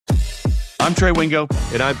I'm Trey Wingo.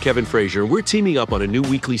 And I'm Kevin Frazier. We're teaming up on a new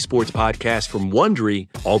weekly sports podcast from Wondery,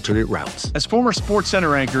 Alternate Routes. As former Sports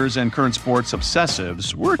Center anchors and current sports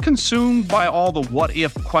obsessives, we're consumed by all the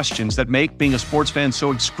what-if questions that make being a sports fan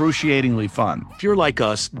so excruciatingly fun. If you're like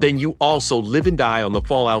us, then you also live and die on the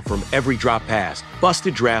fallout from every drop pass,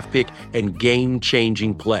 busted draft pick, and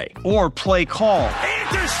game-changing play. Or play call.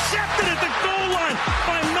 Intercepted at the goal line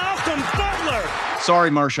by Malcolm Butler. Sorry,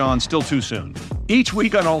 Marshawn, still too soon. Each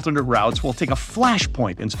week on Alternate Routes, we'll take a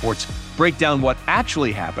flashpoint in sports, break down what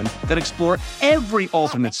actually happened, then explore every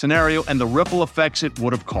alternate scenario and the ripple effects it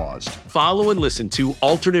would have caused. Follow and listen to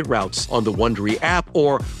Alternate Routes on the Wondery app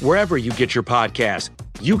or wherever you get your podcasts.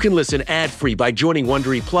 You can listen ad-free by joining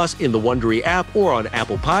Wondery Plus in the Wondery app or on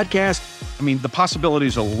Apple Podcasts. I mean, the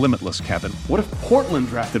possibilities are limitless, Kevin. What if Portland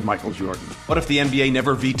drafted Michael Jordan? What if the NBA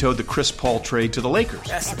never vetoed the Chris Paul trade to the Lakers?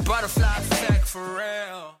 That's a butterfly effect for real.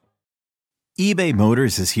 eBay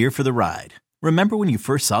Motors is here for the ride. Remember when you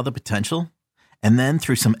first saw the potential? And then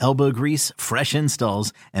through some elbow grease, fresh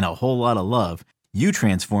installs, and a whole lot of love, you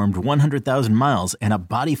transformed 100,000 miles and a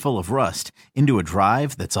body full of rust into a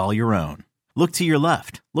drive that's all your own. Look to your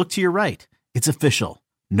left. Look to your right. It's official.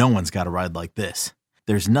 No one's got a ride like this.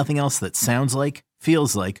 There's nothing else that sounds like,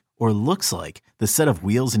 feels like, or looks like the set of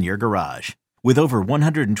wheels in your garage. With over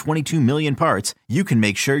 122 million parts, you can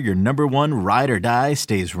make sure your number one ride or die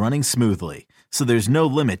stays running smoothly. So there's no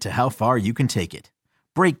limit to how far you can take it.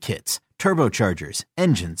 Brake kits, turbochargers,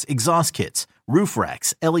 engines, exhaust kits, roof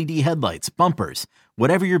racks, LED headlights, bumpers,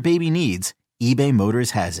 whatever your baby needs, eBay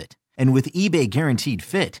Motors has it. And with eBay Guaranteed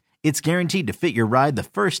Fit, it's guaranteed to fit your ride the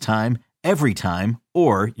first time, every time,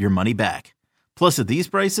 or your money back. Plus, at these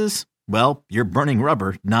prices, well, you're burning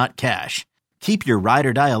rubber, not cash. Keep your ride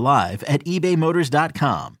or die alive at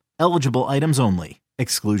ebaymotors.com. Eligible items only.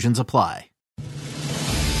 Exclusions apply.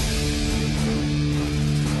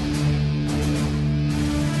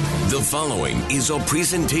 The following is a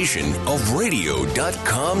presentation of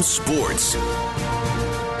Radio.com Sports.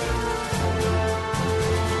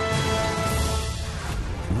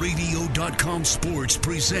 Radio.com Sports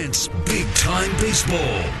presents Big Time Baseball.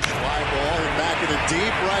 Fly ball and back into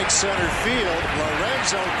deep right center field.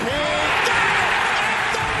 Lorenzo King got it!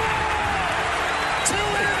 To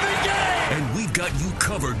end the game! And we've got you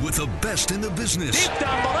covered with the best in the business. Deep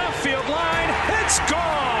down the left field line. It's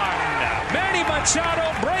gone. Manny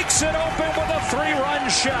Machado breaks it open with a 3-run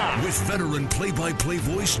shot. With veteran play-by-play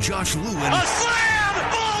voice Josh Lewin. A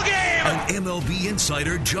slam! Ball game! And MLB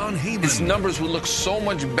insider John Heyman. His numbers would look so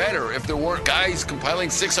much better if there weren't guys compiling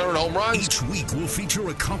 600 home runs. Each week we'll feature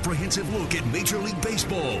a comprehensive look at Major League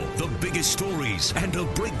Baseball, the biggest stories, and a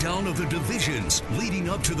breakdown of the divisions leading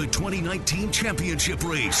up to the 2019 championship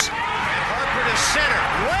race. Harper to center.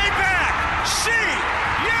 Way back. See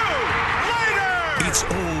you later. It's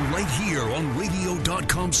all right here on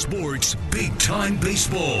Radio.com Sports Big Time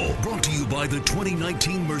Baseball. Brought to you by the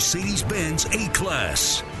 2019 Mercedes-Benz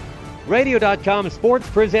A-Class. Radio.com Sports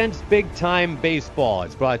presents Big Time Baseball.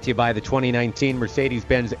 It's brought to you by the 2019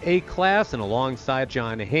 Mercedes-Benz A-Class, and alongside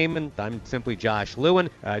John Heyman, I'm simply Josh Lewin.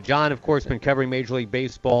 John, of course, been covering Major League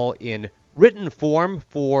Baseball in written form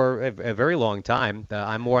for a very long time.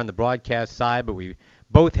 I'm more on the broadcast side, but we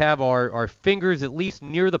both have our fingers at least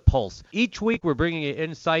near the pulse. Each week, we're bringing you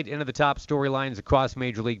insight into the top storylines across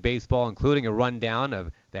Major League Baseball, including a rundown of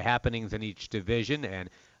the happenings in each division, and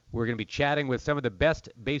we're going to be chatting with some of the best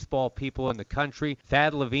baseball people in the country.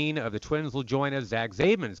 Thad Levine of the Twins will join us. Zach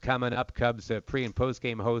Zaidman's coming up, Cubs pre- and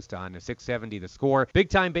post-game host on 670 The Score. Big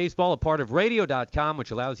Time Baseball, a part of Radio.com,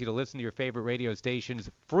 which allows you to listen to your favorite radio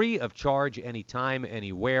stations free of charge anytime,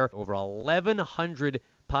 anywhere. Over 1,100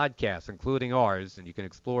 podcasts, including ours, and you can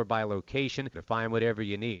explore by location to find whatever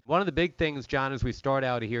you need. One of the big things, John, as we start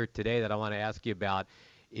out here today that I want to ask you about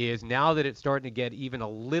is now that it's starting to get even a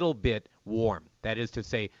little bit warm, that is to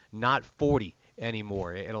say not 40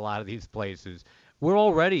 anymore in a lot of these places, we're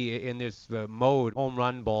already in this mode. Home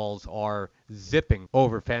run balls are zipping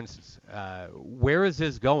over fences. Where is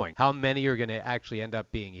this going? How many are going to actually end up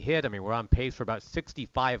being hit? I mean, we're on pace for about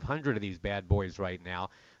 6,500 of these bad boys right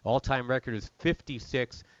now. All-time record is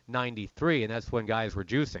 56.93, and that's when guys were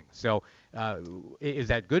juicing. So is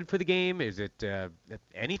that good for the game? Is it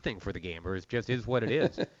anything for the game, or is it just is what it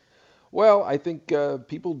is? Well, I think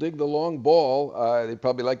people dig the long ball. They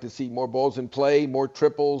probably like to see more balls in play, more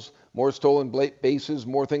triples, more stolen bases,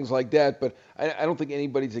 more things like that. But I don't think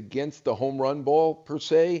anybody's against the home run ball per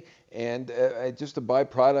se. And just a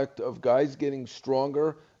byproduct of guys getting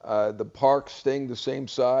stronger, the parks staying the same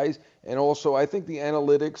size. And also, I think the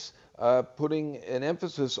analytics putting an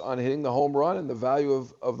emphasis on hitting the home run and the value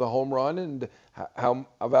of the home run and how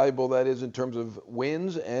valuable that is in terms of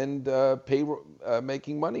wins and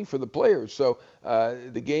making money for the players. So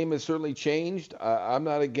the game has certainly changed. I'm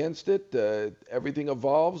not against it. Everything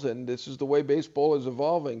evolves, and this is the way baseball is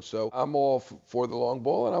evolving. So I'm all for the long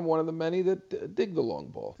ball, and I'm one of the many that dig the long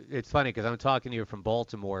ball. It's funny because I'm talking to you from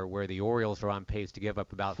Baltimore, where the Orioles are on pace to give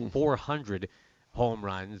up about 400 home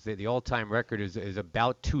runs. The all-time record is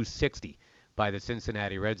about 260 by the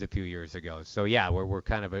Cincinnati Reds a few years ago. So, yeah, we're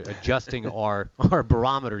kind of adjusting our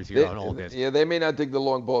barometers here on all this. Yeah, they may not dig the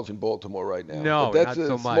long balls in Baltimore right now. No, but that's not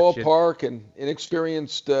so much. Small park and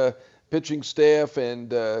inexperienced pitching staff, and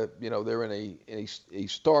they're in a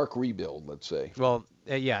stark rebuild, let's say. Well,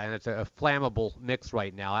 yeah, and it's a flammable mix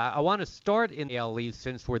right now. I want to start in the AL East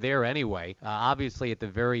since we're there anyway. Obviously, at the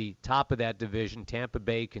very top of that division, Tampa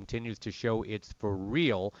Bay continues to show it's for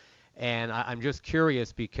real. And I'm just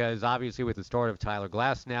curious because obviously with the start of Tyler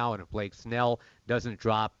Glasnow, and if Blake Snell doesn't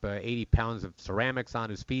drop 80 pounds of ceramics on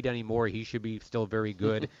his feet anymore, he should be still very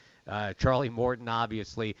good. Charlie Morton,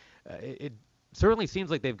 obviously. It certainly seems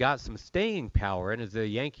like they've got some staying power. And as the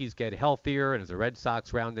Yankees get healthier and as the Red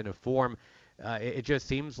Sox round into form, it just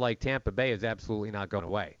seems like Tampa Bay is absolutely not going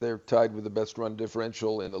away. They're tied with the best run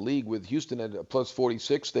differential in the league with Houston at a plus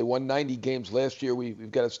 46. They won 90 games last year. We've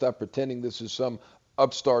got to stop pretending this is some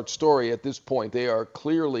upstart story at this point. They are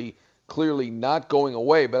clearly not going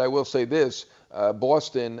away. But I will say this,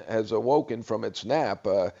 Boston has awoken from its nap,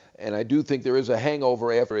 and I do think there is a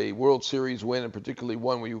hangover after a World Series win, and particularly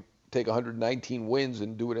one where you take 119 wins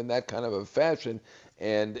and do it in that kind of a fashion.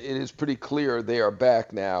 And it is pretty clear they are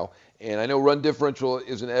back now. And I know run differential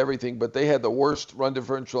isn't everything, but they had the worst run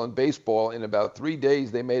differential in baseball. In about 3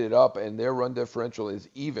 days, they made it up, and their run differential is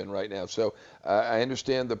even right now. So I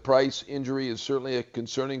understand the Price injury is certainly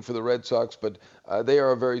concerning for the Red Sox, but they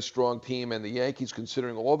are a very strong team. And the Yankees,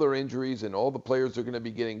 considering all their injuries and all the players they're going to be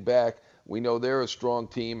getting back, we know they're a strong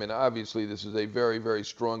team, and obviously this is a very, very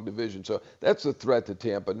strong division. So that's a threat to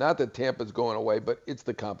Tampa. Not that Tampa's going away, but it's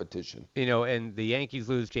the competition. And the Yankees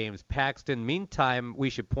lose James Paxton. Meantime,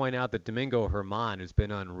 we should point out that Domingo Germán has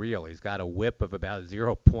been unreal. He's got a whip of about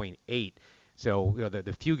 0.8. So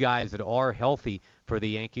the few guys that are healthy for the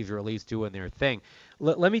Yankees are at least doing their thing.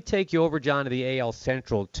 Let me take you over, John, to the AL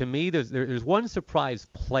Central. To me, there's one surprise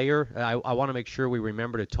player I want to make sure we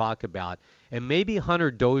remember to talk about. And maybe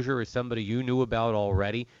Hunter Dozier is somebody you knew about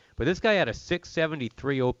already. But this guy had a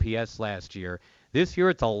 673 OPS last year. This year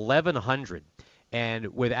it's 1,100.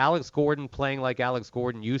 And with Alex Gordon playing like Alex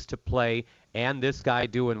Gordon used to play and this guy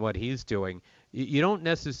doing what he's doing, you don't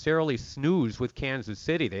necessarily snooze with Kansas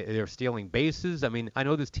City. They're stealing bases. I mean, I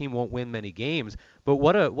know this team won't win many games, but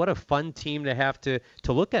what a fun team to have to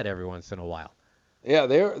look at every once in a while. Yeah,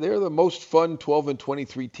 they're the most fun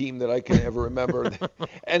 12-23 team that I can ever remember.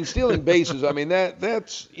 And stealing bases, I mean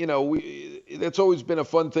that's that's always been a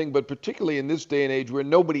fun thing, but particularly in this day and age where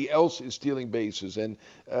nobody else is stealing bases, and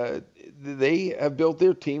they have built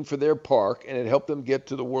their team for their park, and it helped them get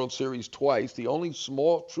to the World Series twice. The only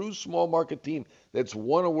true small market team that's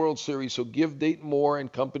won a World Series, so give Dayton Moore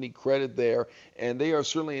and company credit there. And they are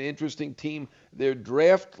certainly an interesting team. Their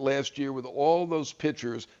draft last year with all those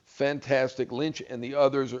pitchers, fantastic. Lynch and the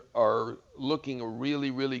others are looking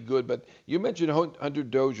really, really good. But you mentioned Hunter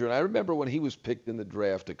Dozier, and I remember when he was picked in the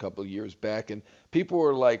draft a couple of years back, and people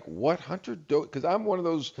were like, what, Hunter Dozier? Because I'm one of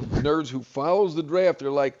those nerds who follows the draft.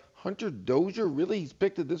 They're like, Hunter Dozier? Really? He's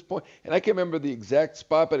picked at this point? And I can't remember the exact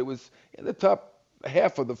spot, but it was in the top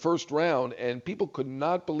half of the first round, and people could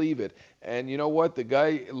not believe it. And you know what? The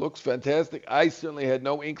guy looks fantastic. I certainly had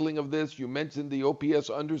no inkling of this. You mentioned the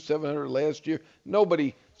OPS under 700 last year.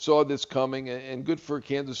 Nobody saw this coming, and good for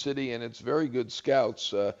Kansas City, and it's very good scouts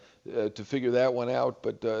to figure that one out.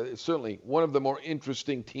 But it's certainly one of the more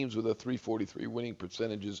interesting teams with a 343 winning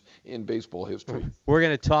percentages in baseball history. We're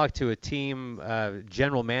going to talk to a team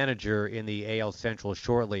general manager in the AL Central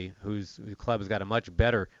shortly, whose club has got a much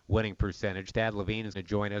better winning percentage. Thad Levine is going to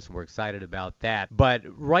join us, and we're excited about that. But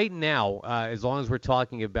right now, as long as we're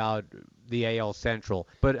talking about the AL Central,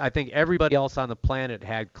 but I think everybody else on the planet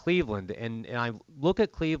had Cleveland, and I look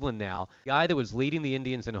at Cleveland now. The guy that was leading the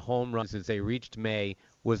Indians in home runs as they reached May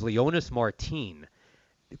was Leonys Martin.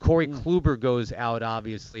 Corey Kluber goes out,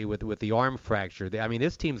 obviously, with the arm fracture. I mean,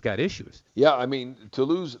 this team's got issues. Yeah, I mean, to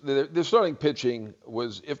lose their starting pitching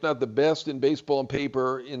was, if not the best in baseball and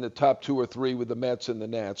paper, in the top 2 or 3 with the Mets and the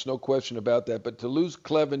Nats. No question about that. But to lose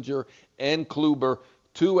Clevenger and Kluber,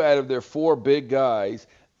 2 out of their 4 big guys,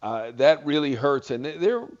 that really hurts. And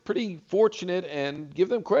they're pretty fortunate, and give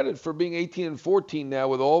them credit for being 18-14 now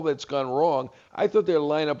with all that's gone wrong. I thought their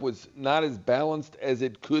lineup was not as balanced as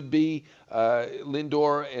it could be.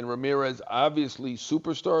 Lindor and Ramirez, obviously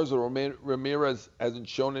superstars. Ramirez hasn't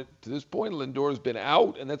shown it to this point. Lindor's been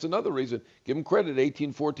out, and that's another reason. Give him credit,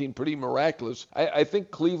 18-14, pretty miraculous. I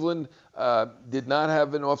think Cleveland did not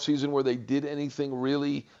have an offseason where they did anything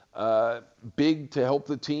really big to help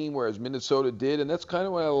the team, whereas Minnesota did, and that's kind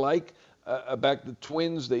of what I like about the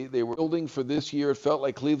Twins. They were building for this year. It felt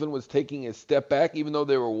like Cleveland was taking a step back, even though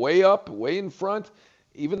they were way up, way in front.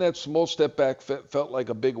 Even that small step back felt like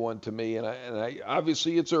a big one to me. And I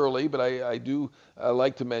obviously it's early, but I do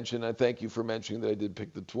like to mention. I thank you for mentioning that I did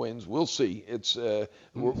pick the Twins. We'll see. It's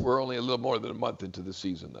we're only a little more than a month into the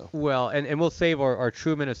season, though. Well, and we'll save our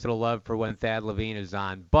true Minnesota love for when Thad Levine is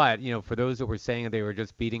on. But for those that were saying they were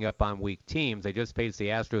just beating up on weak teams, they just faced the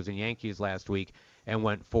Astros and Yankees last week and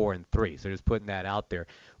went 4-3. So just putting that out there.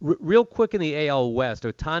 Real quick in the AL West,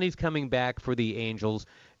 Ohtani's coming back for the Angels.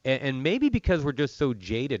 And maybe because we're just so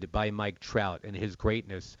jaded by Mike Trout and his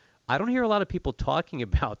greatness, I don't hear a lot of people talking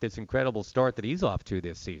about this incredible start that he's off to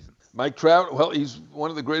this season. Mike Trout, well, he's one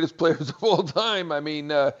of the greatest players of all time. I mean,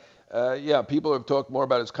 people have talked more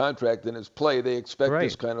about his contract than his play. They expect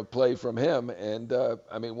this kind of play from him. And,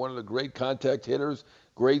 one of the great contact hitters,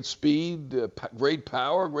 great speed, great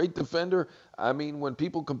power, great defender. I mean, when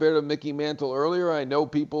people compared to Mickey Mantle earlier, I know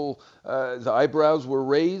people's eyebrows were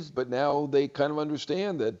raised, but now they kind of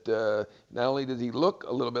understand that not only does he look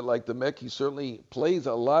a little bit like the Mick, he certainly plays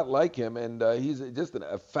a lot like him, and he's just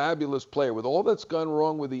a fabulous player. With all that's gone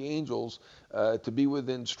wrong with the Angels, to be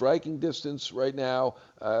within striking distance right now,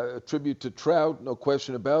 a tribute to Trout, no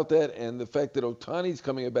question about that, and the fact that Ohtani's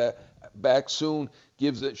coming back soon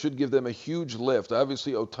should give them a huge lift.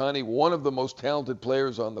 Obviously, Ohtani, one of the most talented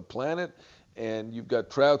players on the planet, and you've got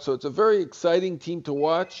Trout, so it's a very exciting team to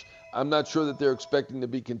watch. I'm not sure that they're expecting to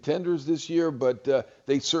be contenders this year, but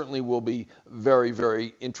they certainly will be very,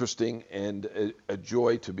 very interesting and a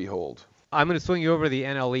joy to behold. I'm going to swing you over to the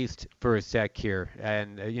NL East for a sec here,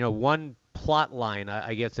 and one plot line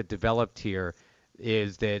I guess that developed here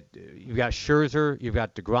is that you've got Scherzer, you've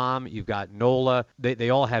got DeGrom, you've got Nola. They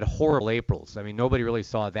all had horrible Aprils. I mean, nobody really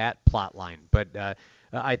saw that plot line. But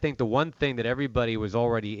I think the one thing that everybody was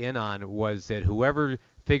already in on was that whoever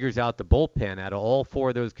figures out the bullpen out of all four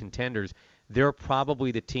of those contenders, they're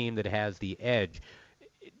probably the team that has the edge.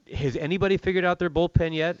 Has anybody figured out their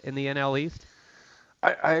bullpen yet in the NL East?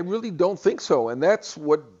 I really don't think so, and that's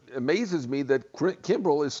what amazes me, that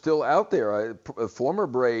Kimbrel is still out there. A former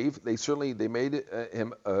Brave. They made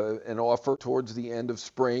him an offer towards the end of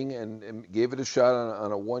spring and gave it a shot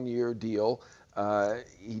on a one-year deal.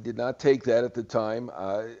 He did not take that at the time.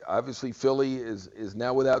 Obviously, Philly is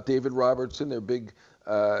now without David Robertson, their big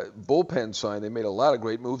bullpen sign. They made a lot of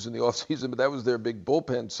great moves in the offseason, but that was their big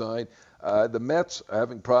bullpen sign. The Mets are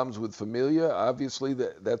having problems with Familia. Obviously,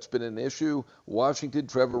 that's been an issue. Washington,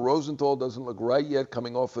 Trevor Rosenthal doesn't look right yet,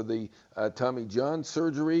 coming off of the Tommy John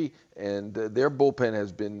surgery, and their bullpen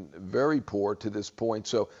has been very poor to this point.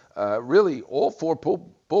 So really, all four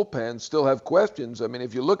bullpens still have questions. I mean,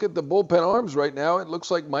 if you look at the bullpen arms right now, it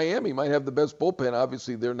looks like Miami might have the best bullpen.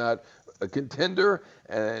 Obviously, they're not a contender,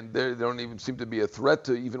 and they don't even seem to be a threat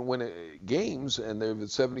to even win games, and they're at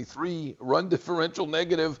 73 run differential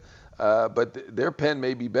negative. But their pen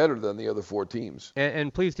may be better than the other four teams.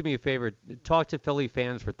 And please do me a favor, talk to Philly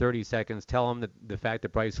fans for 30 seconds. Tell them that the fact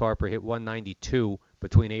that Bryce Harper hit 192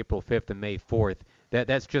 between April 5th and May 4th,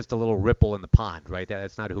 that's just a little ripple in the pond, right?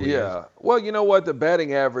 That's not who he is. Yeah. Well, you know what? The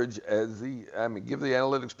batting average, give the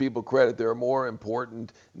analytics people credit. There are more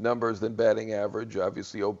important numbers than batting average.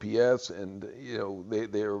 Obviously, OPS, and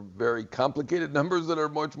they are very complicated numbers that are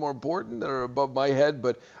much more important, that are above my head.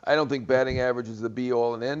 But I don't think batting average is the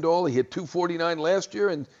be-all and end-all. He hit 249 last year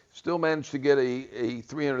and still managed to get a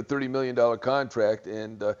 $330 million contract.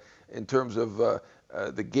 And in terms of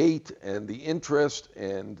the gate and the interest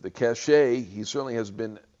and the cachet, he certainly has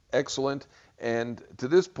been excellent. And to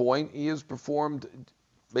this point, he has performed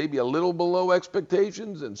maybe a little below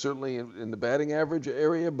expectations, and certainly in the batting average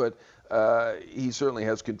area, but he certainly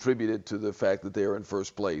has contributed to the fact that they are in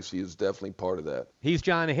first place. He is definitely part of that. He's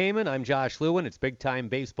Jon Heyman. I'm Josh Lewin. It's Big Time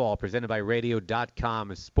Baseball, presented by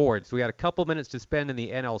Radio.com Sports. We got a couple minutes to spend in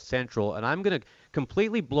the NL Central, and I'm going to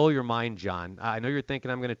completely blow your mind, John. I know you're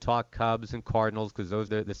thinking I'm going to talk Cubs and Cardinals because those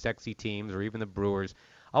are the sexy teams, or even the Brewers.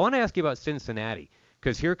 I want to ask you about Cincinnati,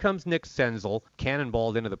 because here comes Nick Senzel,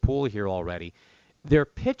 cannonballed into the pool here already. Their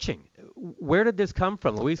pitching. Where did this come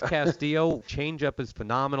from? Luis Castillo, changeup is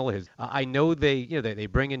phenomenal. I know they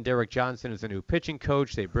bring in Derek Johnson as a new pitching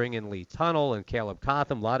coach. They bring in Lee Tunnell and Caleb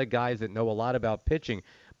Cotham, a lot of guys that know a lot about pitching.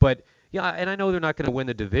 But yeah, and I know they're not going to win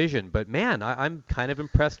the division, but man, I'm kind of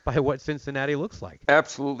impressed by what Cincinnati looks like.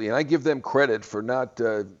 Absolutely, and I give them credit for not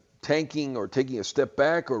tanking or taking a step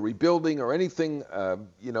back or rebuilding or anything.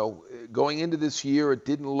 Going into this year, it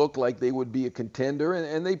didn't look like they would be a contender,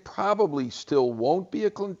 and they probably still won't be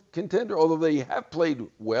a contender, although they have played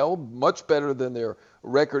well, much better than their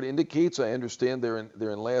record indicates. I understand they're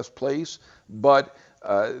in last place, but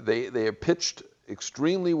they have pitched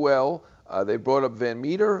extremely well. They brought up Van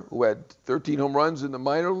Meter, who had 13 home runs in the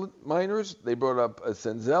minors. They brought up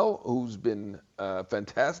Senzel, who's been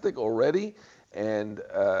fantastic already, and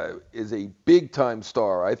is a big-time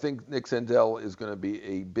star. I think Nick Senzel is going to be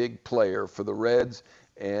a big player for the Reds,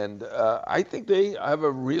 and I think they have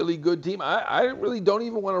a really good team. I really don't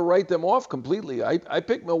even want to write them off completely. I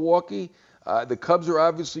picked Milwaukee. The Cubs are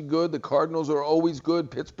obviously good. The Cardinals are always good.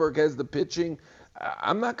 Pittsburgh has the pitching.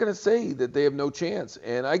 I'm not going to say that they have no chance,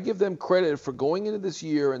 and I give them credit for going into this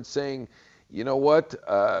year and saying, you know what,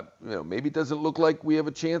 maybe it doesn't look like we have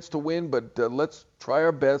a chance to win, but let's try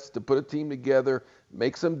our best to put a team together,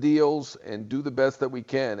 make some deals, and do the best that we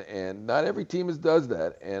can. And not every team does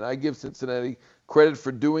that, and I give Cincinnati credit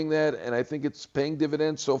for doing that, and I think it's paying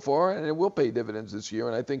dividends so far, and it will pay dividends this year,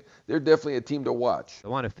 and I think they're definitely a team to watch. I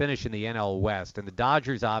want to finish in the NL West, and the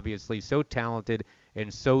Dodgers obviously so talented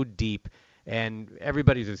and so deep. And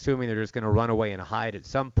everybody's assuming they're just going to run away and hide at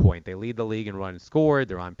some point. They lead the league in runs scored.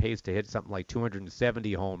 They're on pace to hit something like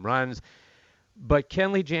 270 home runs. But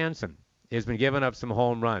Kenley Jansen has been giving up some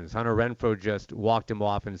home runs. Hunter Renfroe just walked him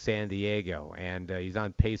off in San Diego, and he's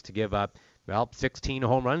on pace to give up 16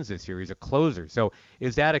 home runs this year. He's a closer. So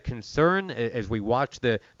is that a concern as we watch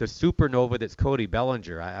the supernova that's Cody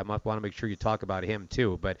Bellinger? I want to make sure you talk about him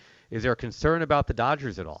too. But is there a concern about the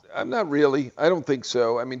Dodgers at all? I'm not really. I don't think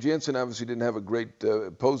so. I mean, Jansen obviously didn't have a great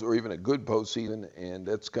post or even a good postseason, and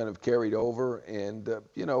that's kind of carried over. And,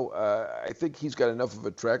 I think he's got enough of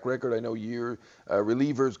a track record. I know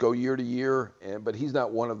relievers go year to year, but he's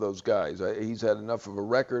not one of those guys. He's had enough of a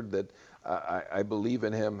record that I believe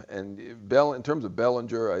in him. And in terms of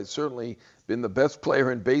Bellinger, I've certainly been the best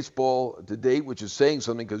player in baseball to date, which is saying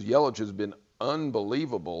something because Yelich has been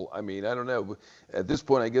unbelievable. I mean, I don't know. At this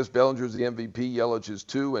point, I guess Bellinger's the MVP, Yelich is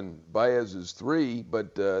 2, and Baez is 3,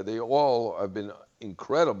 but they all have been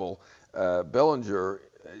incredible. Bellinger,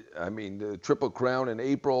 the Triple Crown in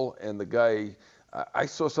April, and the guy, I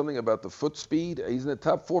saw something about the foot speed. He's in the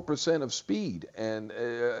top 4% of speed and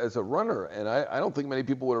as a runner, and I don't think many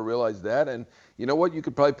people would have realized that. And you know what? You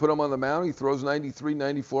could probably put him on the mound. He throws 93,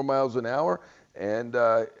 94 miles an hour. And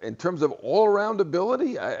in terms of all-around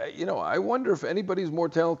ability, I wonder if anybody's more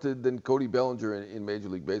talented than Cody Bellinger in Major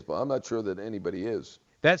League Baseball. I'm not sure that anybody is.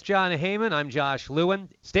 That's Jon Heyman. I'm Josh Lewin.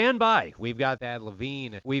 Stand by. We've got Thad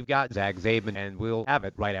Levine. We've got Zach Zabin, and we'll have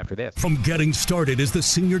it right after this. From getting started as the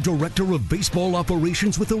Senior Director of Baseball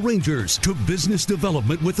Operations with the Rangers to business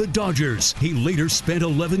development with the Dodgers, he later spent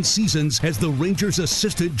 11 seasons as the Rangers'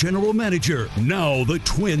 Assistant General Manager. Now the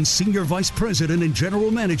Twins' Senior Vice President and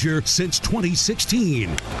General Manager since 2016.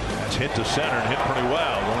 That's hit to center and hit pretty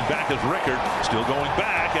well. Going back is Rickard. Still going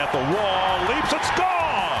back at the wall. Leaps. It's gone.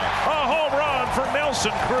 A home run for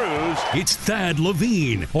Nelson Cruz. It's Thad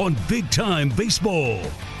Levine on Big Time Baseball.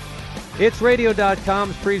 It's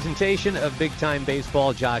Radio.com's presentation of Big Time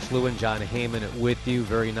Baseball. Josh Lewin, Jon Heyman with you.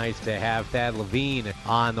 Very nice to have Thad Levine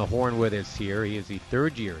on the horn with us here. He is the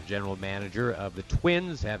third-year general manager of the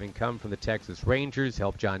Twins, having come from the Texas Rangers,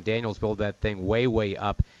 helped John Daniels build that thing way, way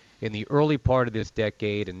up in the early part of this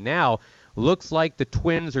decade. And now looks like the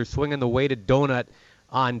Twins are swinging the weighted donut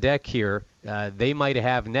on deck here. They might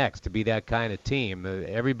have next to be that kind of team.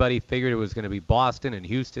 Everybody figured it was going to be Boston and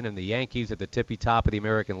Houston and the Yankees at the tippy top of the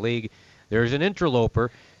American League. There's an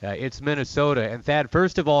interloper. It's Minnesota. And Thad,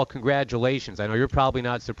 first of all, congratulations. I know you're probably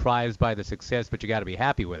not surprised by the success, but you got to be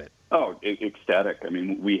happy with it. Oh, ecstatic. I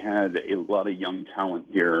mean, we had a lot of young talent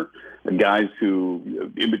here, guys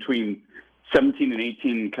who, in between 17 and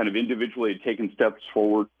 18, kind of individually had taken steps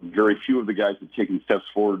forward. Very few of the guys had taken steps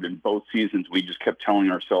forward in both seasons. We just kept telling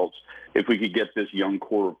ourselves, if we could get this young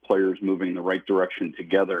core of players moving in the right direction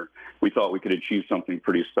together, we thought we could achieve something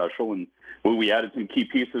pretty special. And we added some key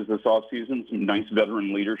pieces this offseason, some nice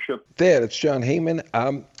veteran leadership. Thad, it's Jon Heyman.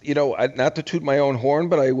 Not to toot my own horn,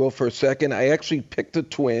 but I will for a second. I actually picked the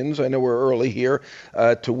Twins, I know we're early here,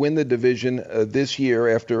 to win the division this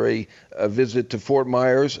year after a visit to Fort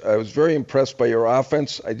Myers. I was very impressed by your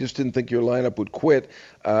offense. I just didn't think your lineup would quit.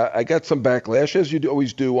 I got some backlash, as you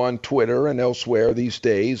always do on Twitter and elsewhere these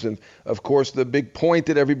days. And, of course, the big point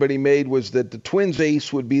that everybody made was that the Twins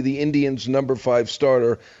ace would be the Indians' number 5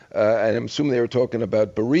 starter. And I'm assuming they were talking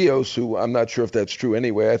about Barrios, who I'm not sure if that's true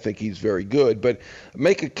anyway. I think he's very good. But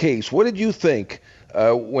make a case. What did you think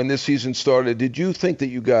when this season started? Did you think that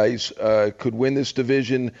you guys could win this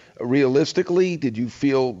division realistically? Did you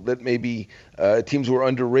feel that maybe teams were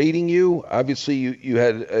underrating you? Obviously, you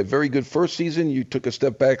had a very good first season. You took a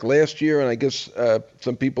step back last year, and I guess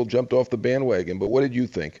some people jumped off the bandwagon. But what did you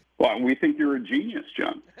think? Well, we think you're a genius,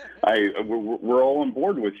 John. We're all on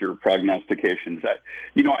board with your prognostications.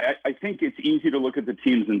 I think it's easy to look at the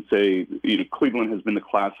teams and say, Cleveland has been the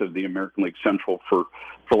class of the American League Central for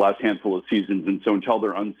the last handful of seasons, and so until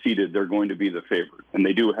they're unseeded, they're going to be the favorite. And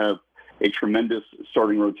they do have a tremendous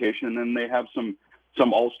starting rotation, and then they have some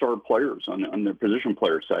all-star players on their position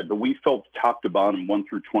player side. But we felt top to bottom, 1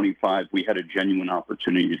 through 25, we had a genuine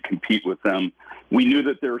opportunity to compete with them. We knew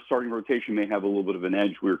that their starting rotation may have a little bit of an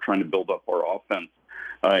edge. We were trying to build up our offense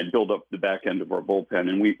and build up the back end of our bullpen.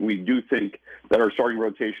 And we do think that our starting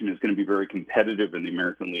rotation is going to be very competitive in the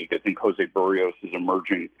American League. I think Jose Barrios is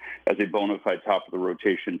emerging as a bona fide top of the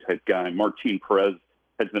rotation type guy. Martin Perez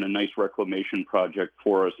has been a nice reclamation project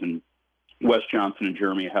for us, and Wes Johnson and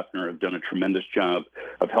Jeremy Hefner have done a tremendous job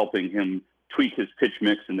of helping him tweak his pitch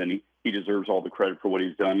mix, and then he deserves all the credit for what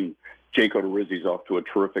he's done. Jake Odorizzi's off to a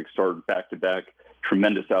terrific start, back-to-back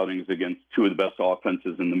tremendous outings against two of the best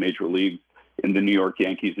offenses in the major leagues in the New York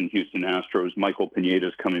Yankees and Houston Astros. Michael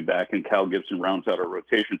Pineda's coming back, and Kyle Gibson rounds out our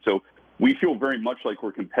rotation. So we feel very much like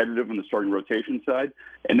we're competitive on the starting rotation side.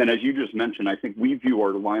 And then, as you just mentioned, I think we view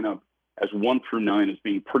our lineup as 1 through 9 as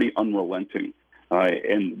being pretty unrelenting.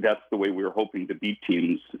 And that's the way we were hoping to beat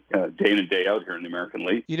teams day in and day out here in the American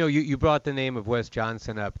League. You brought the name of Wes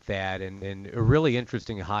Johnson up, Thad, and a really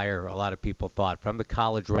interesting hire, a lot of people thought. From the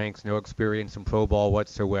college ranks, no experience in pro ball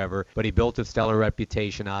whatsoever, but he built a stellar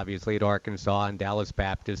reputation, obviously, at Arkansas and Dallas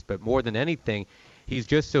Baptist. But more than anything, he's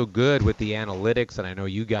just so good with the analytics, and I know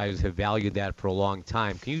you guys have valued that for a long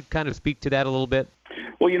time. Can you kind of speak to that a little bit?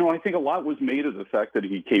 Well, I think a lot was made of the fact that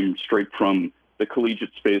he came straight from the collegiate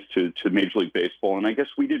space to Major League Baseball. And I guess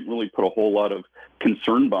we didn't really put a whole lot of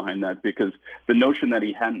concern behind that, because the notion that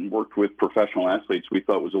he hadn't worked with professional athletes we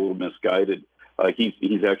thought was a little misguided.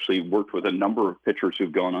 He's actually worked with a number of pitchers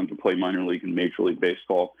who've gone on to play minor league and Major League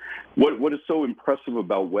Baseball. What is so impressive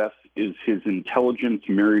about Wes is his intelligence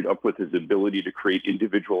married up with his ability to create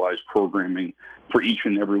individualized programming for each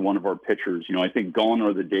and every one of our pitchers. I think gone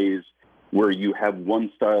are the days where you have one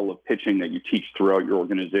style of pitching that you teach throughout your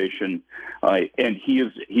organization. And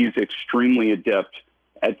he's extremely adept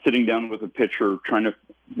at sitting down with a pitcher, trying to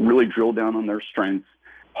really drill down on their strengths,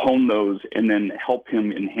 hone those, and then help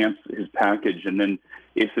him enhance his package. And then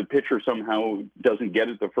if the pitcher somehow doesn't get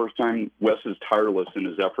it the first time, Wes is tireless in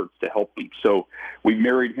his efforts to help them. So we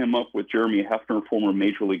married him up with Jeremy Hefner, former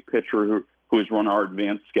Major League pitcher who has run our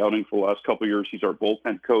advanced scouting for the last couple of years. He's our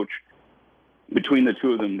bullpen coach. Between the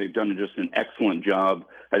two of them, they've done just an excellent job,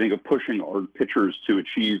 I think, of pushing our pitchers to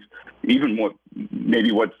achieve even what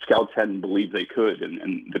scouts hadn't believed they could,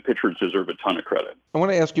 and the pitchers deserve a ton of credit. I want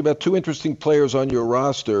to ask you about two interesting players on your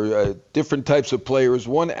roster, different types of players.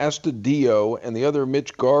 One, Astudillo, and the other,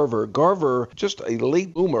 Mitch Garver. Garver, just a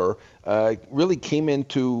late bloomer, really came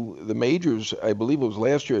into the majors, I believe it was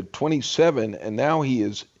last year, at 27, and now he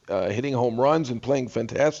is hitting home runs and playing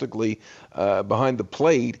fantastically behind the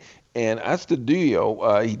plate. And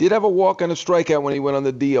Astudillo, he did have a walk and a strikeout when he went on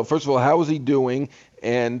the DL. First of all, how is he doing?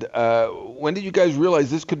 And when did you guys realize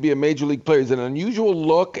this could be a major league player? It's an unusual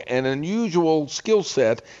look and an unusual skill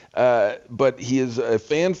set, but he is a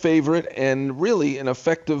fan favorite and really an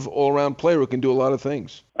effective all-around player who can do a lot of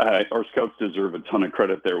things. Our scouts deserve a ton of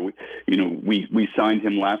credit there. We signed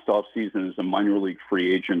him last offseason as a minor league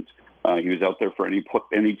free agent. He was out there for any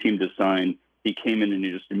team to sign. He came in and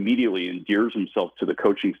he just immediately endears himself to the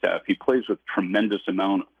coaching staff. He plays with tremendous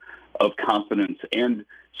amount of confidence and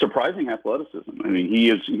surprising athleticism. I mean, he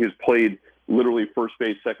has played literally first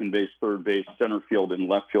base, second base, third base, center field, and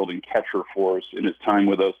left field and catcher for us in his time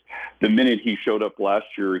with us. The minute he showed up last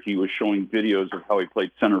year, he was showing videos of how he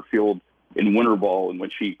played center field in winter ball, in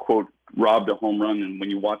which he, quote, robbed a home run. And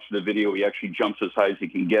when you watch the video, he actually jumps as high as he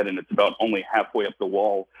can get, and it's about only halfway up the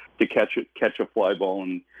wall to catch a fly ball.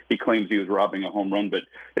 And he claims he was robbing a home run, but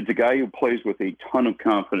it's a guy who plays with a ton of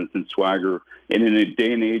confidence and swagger. And in a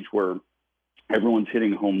day and age where everyone's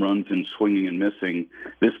hitting home runs and swinging and missing,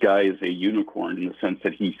 this guy is a unicorn in the sense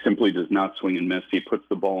that he simply does not swing and miss. He puts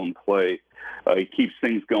the ball in play. He keeps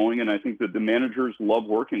things going, and I think that the managers love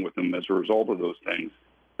working with him as a result of those things.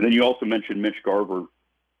 And then you also mentioned Mitch Garver.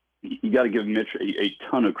 you got to give Mitch a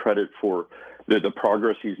ton of credit for the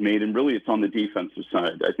progress he's made, and really it's on the defensive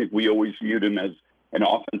side. I think we always viewed him as an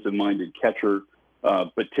offensive-minded catcher,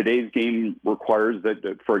 but today's game requires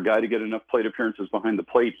that for a guy to get enough plate appearances behind the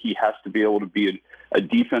plate, he has to be able to be a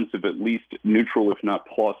defensive, at least neutral, if not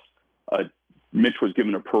plus. Mitch was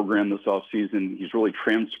given a program this offseason. He's really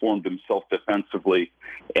transformed himself defensively,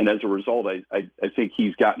 and as a result, I think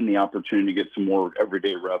he's gotten the opportunity to get some more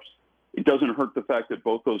everyday reps. It doesn't hurt the fact that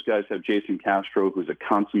both those guys have Jason Castro, who's a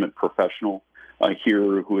consummate professional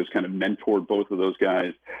here, who has kind of mentored both of those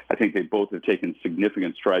guys. I think they both have taken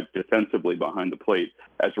significant strides defensively behind the plate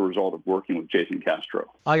as a result of working with Jason Castro.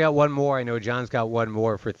 I got one more. I know John's got one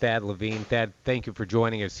more for Thad Levine. Thad, thank you for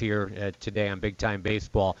joining us here today on Big Time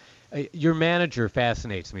Baseball. Your manager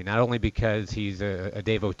fascinates me, not only because he's a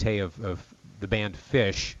devotee of the band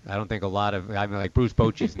Phish. I don't think like Bruce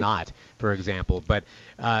Bochy's not, for example. But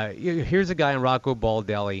here's a guy in Rocco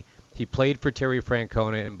Baldelli. He played for Terry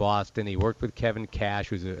Francona in Boston. He worked with Kevin Cash,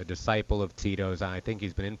 who's a disciple of Tito's. I think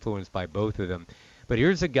he's been influenced by both of them. But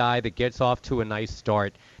here's a guy that gets off to a nice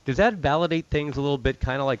start. Does that validate things a little bit,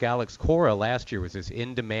 kind of like Alex Cora last year was this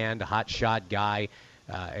in-demand, hot-shot guy,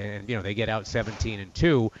 and they get out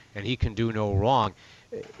 17-2, and he can do no wrong.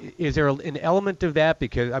 Is there an element of that?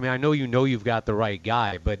 Because, I know you've got the right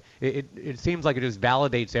guy, but it seems like it just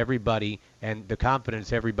validates everybody and the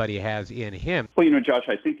confidence everybody has in him. Well, Josh,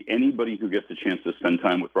 I think anybody who gets a chance to spend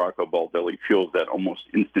time with Rocco Baldelli feels that almost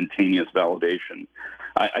instantaneous validation.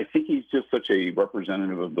 I think he's just such a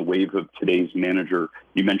representative of the wave of today's manager.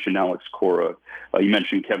 You mentioned Alex Cora. You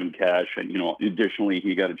mentioned Kevin Cash. And, additionally,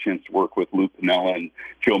 he got a chance to work with Lou Piniella and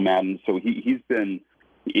Joe Madden. So he's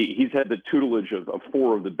had the tutelage of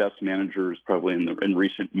four of the best managers probably in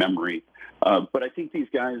recent memory. But I think these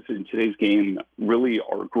guys in today's game really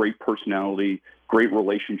are great personality, great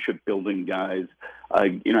relationship-building guys.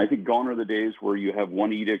 I think gone are the days where you have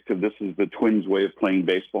one edict of this is the Twins' way of playing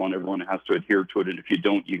baseball and everyone has to adhere to it, and if you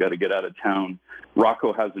don't, you got to get out of town.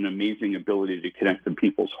 Rocco has an amazing ability to connect to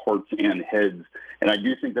people's hearts and heads, and I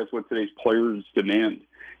do think that's what today's players demand.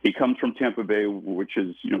 He comes from Tampa Bay, which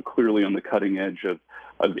is clearly on the cutting edge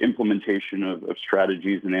of implementation of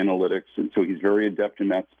strategies and analytics, and so he's very adept in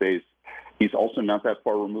that space. He's also not that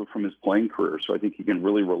far removed from his playing career, so I think he can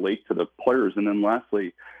really relate to the players. And then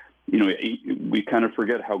lastly, we kind of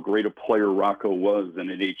forget how great a player Rocco was, and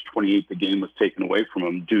at age 28, the game was taken away from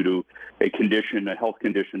him due to a health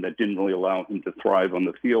condition that didn't really allow him to thrive on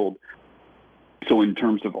the field. So in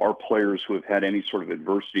terms of our players who have had any sort of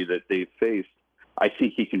adversity that they've faced, I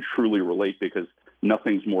think he can truly relate because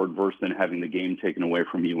nothing's more adverse than having the game taken away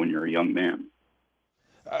from you when you're a young man.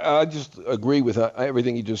 I just agree with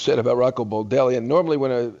everything you just said about Rocco Baldelli. And normally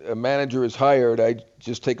when a manager is hired, I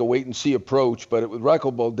just take a wait-and-see approach. But with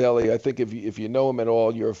Rocco Baldelli, I think if you know him at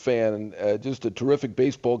all, you're a fan. Just a terrific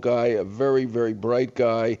baseball guy, a very, very bright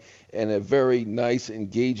guy, and a very nice,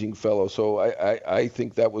 engaging fellow. So I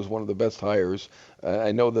think that was one of the best hires.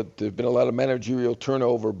 I know that there's been a lot of managerial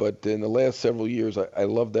turnover, but in the last several years, I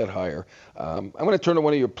love that hire. I'm going to turn to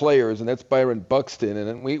one of your players, and that's Byron Buxton.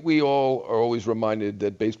 And we all are always reminded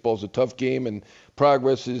that baseball's a tough game and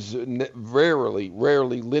progress is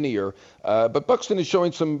rarely linear. But Buxton is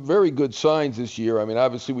showing some very good signs this year.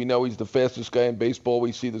 Obviously we know he's the fastest guy in baseball.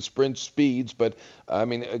 We see the sprint speeds, but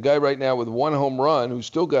a guy right now with one home run who's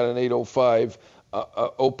still got an 805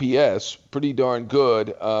 OPS, pretty darn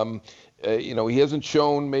good. He hasn't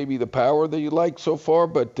shown maybe the power that you like so far,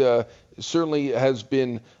 but certainly has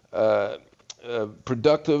been more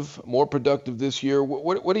productive this year.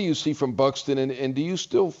 What do you see from Buxton, and do you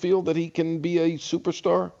still feel that he can be a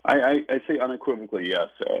superstar? I say unequivocally yes.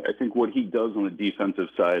 I think what he does on the defensive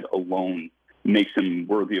side alone makes him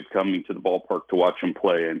worthy of coming to the ballpark to watch him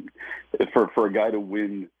play. And for a guy to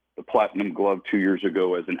win the Platinum Glove 2 years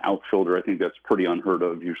ago as an outfielder, I think that's pretty unheard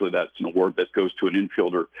of. Usually that's an award that goes to an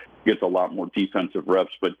infielder, gets a lot more defensive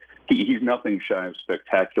reps, but he's nothing shy of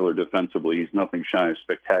spectacular defensively. He's nothing shy of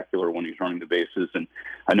spectacular when he's running the bases. And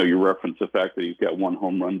I know you referenced the fact that he's got one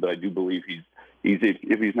home run, but I do believe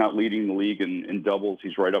if he's not leading the league in doubles,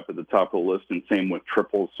 he's right up at the top of the list, and same with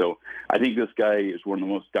triples. So I think this guy is one of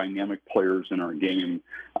the most dynamic players in our game.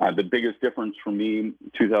 The biggest difference for me,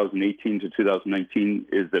 2018 to 2019,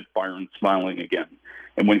 is that Byron's smiling again.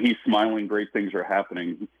 And when he's smiling, great things are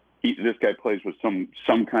happening. This guy plays with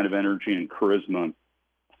some kind of energy and charisma.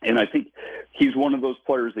 And I think he's one of those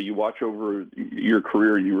players that you watch over your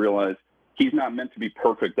career and you realize he's not meant to be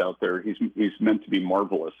perfect out there. He's meant to be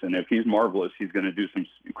marvelous. And if he's marvelous, he's going to do some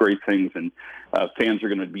great things. And fans are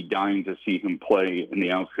going to be dying to see him play in the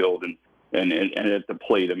outfield. And and at the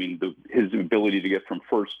plate. I mean, his ability to get from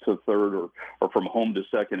first to third or from home to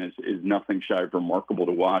second is nothing shy of remarkable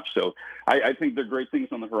to watch. So I think there are great things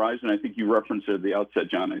on the horizon. I think you referenced it at the outset,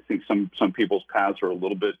 John. I think some people's paths are a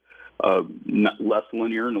little bit less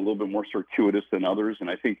linear and a little bit more circuitous than others. And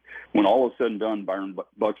I think when all is said and done, Byron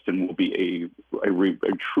Buxton will be a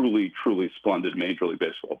truly, truly splendid Major League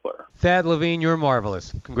Baseball player. Thad Levine, you're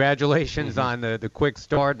marvelous. Congratulations on the quick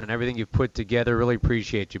start and everything you've put together. Really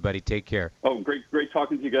appreciate you, buddy. Take care. Oh, great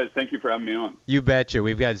talking to you guys. Thank you for having me on. You betcha.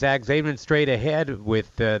 We've got Zach Zaidman straight ahead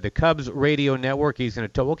with the Cubs radio network. He's going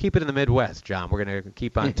to we'll keep it in the Midwest, John. We're going to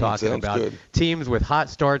keep on talking about teams with hot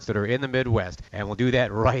starts that are in the Midwest, and we'll do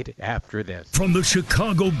that right after this. From the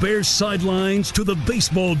Chicago Bears sidelines to the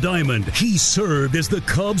baseball diamond, he served as the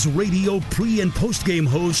Cubs radio pre- and post-game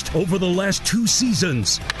host over the last 2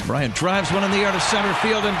 seasons. Bryant drives one in the air to center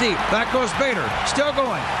field and deep. Back goes Bader, still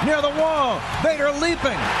going, near the wall. Bader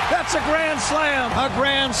leaping. That's a grand slam. A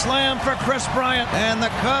grand slam for Chris Bryant, and the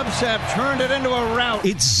Cubs have turned it into a rout.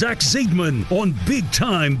 It's Zach Zaidman on Big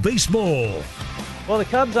Time Baseball. Well, the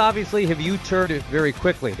Cubs obviously have U-turned it very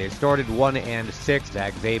quickly. They started 1-6.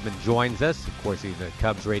 Zach Zaidman joins us. Of course, he's a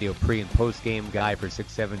Cubs radio pre- and post-game guy for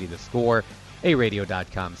 670 The Score, a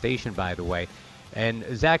radio.com station, by the way. And,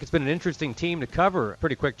 Zach, it's been an interesting team to cover.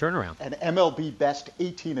 Pretty quick turnaround. An MLB best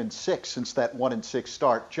 18-6 since that 1-6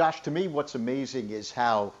 start. Josh, to me, what's amazing is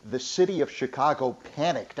how the city of Chicago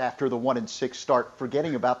panicked after the 1-6 start,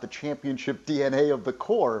 forgetting about the championship DNA of the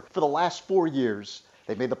core. For the last 4 years,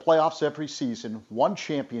 they've made the playoffs every season, won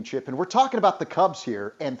championship, and we're talking about the Cubs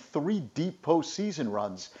here, and 3 deep postseason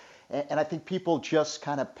runs. And I think people just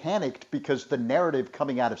kind of panicked because the narrative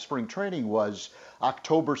coming out of spring training was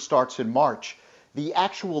October starts in March. The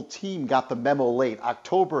actual team got the memo late.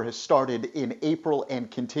 October has started in April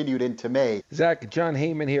and continued into May. Zach, John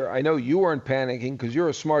Heyman here. I know you weren't panicking because you're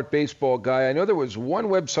a smart baseball guy. I know there was one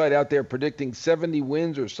website out there predicting 70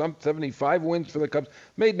 wins or 75 wins for the Cubs.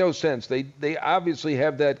 Made no sense. They obviously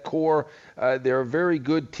have that core. They're a very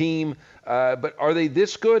good team. But are they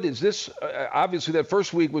this good? Is this obviously that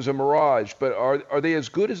first week was a mirage, but are they as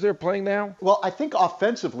good as they're playing now? Well, I think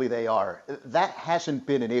offensively they are. That hasn't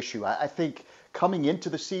been an issue. I think coming into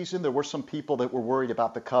the season, there were some people that were worried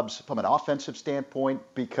about the Cubs from an offensive standpoint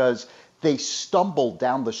because they stumbled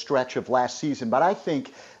down the stretch of last season. But I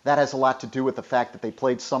think that has a lot to do with the fact that they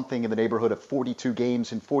played something in the neighborhood of 42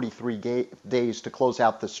 games in 43 days to close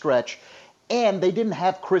out the stretch. And they didn't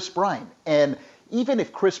have Chris Bryant. And even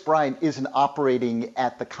if Chris Bryant isn't operating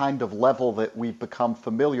at the kind of level that we've become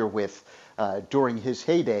familiar with during his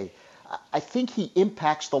heyday, I think he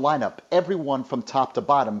impacts the lineup, everyone from top to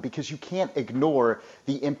bottom, because you can't ignore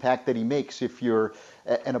the impact that he makes if you're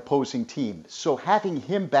an opposing team. So having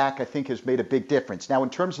him back, I think, has made a big difference. Now, in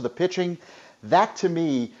terms of the pitching, that to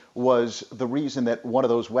me was the reason that one of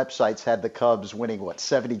those websites had the Cubs winning,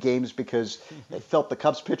 70 games, because they felt the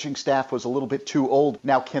Cubs pitching staff was a little bit too old.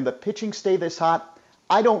 Now, can the pitching stay this hot?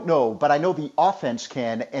 I don't know, but I know the offense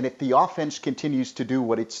can, and if the offense continues to do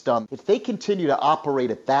what it's done, if they continue to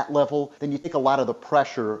operate at that level, then you take a lot of the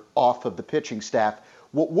pressure off of the pitching staff.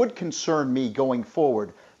 What would concern me going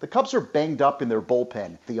forward, the Cubs are banged up in their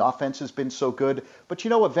bullpen. The offense has been so good, but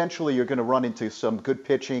eventually you're going to run into some good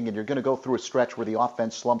pitching, and you're going to go through a stretch where the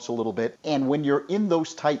offense slumps a little bit. And when you're in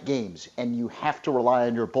those tight games and you have to rely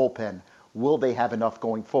on your bullpen, will they have enough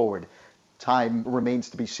going forward? Time remains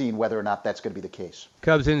to be seen whether or not that's going to be the case.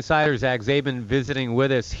 Cubs insider Zach Zaidman visiting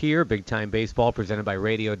with us here, Big Time Baseball, presented by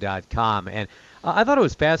Radio.com. And I thought it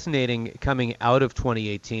was fascinating coming out of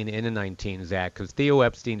 2018 into 19, Zach, because Theo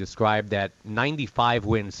Epstein described that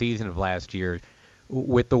 95-win season of last year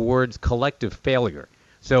with the words collective failure.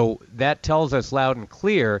 So that tells us loud and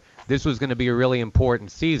clear this was going to be a really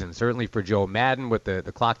important season, certainly for Joe Maddon with the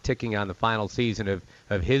clock ticking on the final season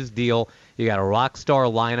of his deal. You got a rock star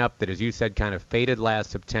lineup that, as you said, kind of faded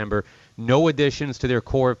last September. No additions to their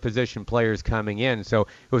core position players coming in. So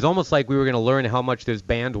it was almost like we were going to learn how much this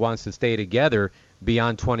band wants to stay together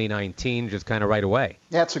beyond 2019 just kind of right away.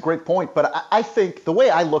 Yeah, it's a great point. But I think the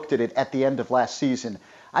way I looked at it at the end of last season,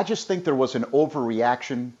 I just think there was an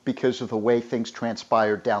overreaction because of the way things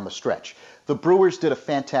transpired down the stretch. The Brewers did a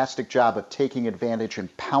fantastic job of taking advantage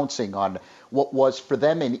and pouncing on what was for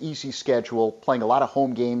them an easy schedule, playing a lot of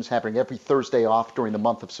home games, having every Thursday off during the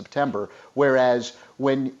month of September. Whereas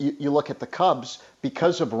when you look at the Cubs,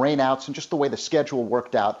 because of rainouts and just the way the schedule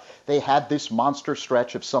worked out, they had this monster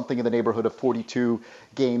stretch of something in the neighborhood of 42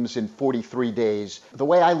 games in 43 days. The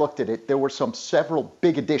way I looked at it, there were several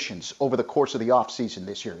big additions over the course of the offseason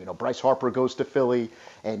this year. Bryce Harper goes to Philly,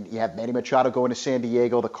 and you have Manny Machado going to San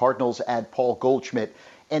Diego. The Cardinals add Paul Goldschmidt.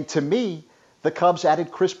 And to me, the Cubs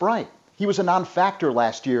added Chris Bryant. he was a non-factor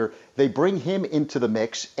last year. They bring him into the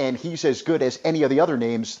mix, and he's as good as any of the other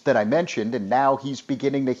names that I mentioned, and now he's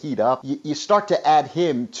beginning to heat up. You start to add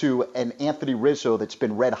him to an Anthony Rizzo that's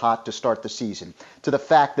been red hot to start the season, to the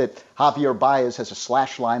fact that Javier Baez has a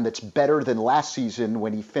slash line that's better than last season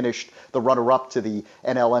when he finished the runner-up to the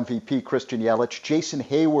NL MVP, Christian Yelich. Jason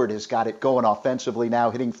Hayward has got it going offensively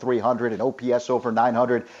now, hitting 300 and OPS over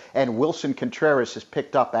 900, and Wilson Contreras has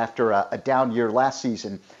picked up after a down year last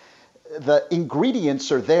season. The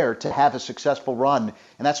ingredients are there to have a successful run,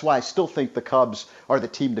 and that's why I still think the Cubs are the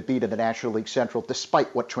team to beat in the National League Central,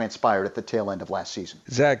 despite what transpired at the tail end of last season.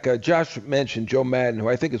 Zach, Josh mentioned Joe Maddon, who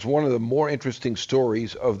I think is one of the more interesting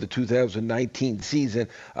stories of the 2019 season.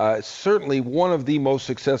 Certainly one of the most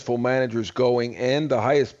successful managers going, and the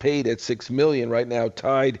highest paid at $6 million right now,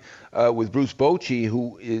 tied with Bruce Bochy,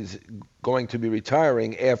 who is going to be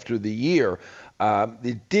retiring after the year.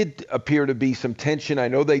 There did appear to be some tension. I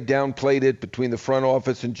know they downplayed it between the front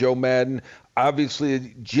office and Joe Maddon.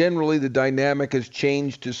 Obviously, generally, the dynamic has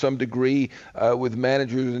changed to some degree with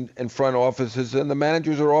managers and front offices, and the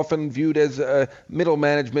managers are often viewed as a middle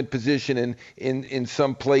management position in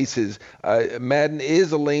some places. Maddon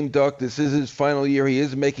is a lame duck. This is his final year. He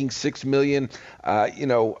is making $6 million.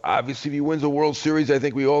 Obviously, if he wins a World Series, I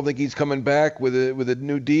think we all think he's coming back with a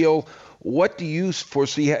new deal. What do you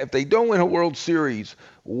foresee if they don't win a World Series?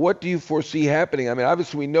 What do you foresee happening? I mean,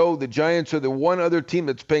 obviously we know the Giants are the one other team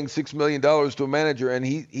that's paying $6 million to a manager, and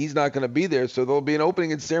he's not going to be there. So there'll be an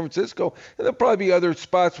opening in San Francisco, and there'll probably be other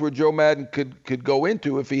spots where Joe Maddon could go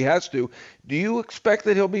into if he has to. Do you expect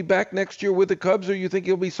that he'll be back next year with the Cubs, or you think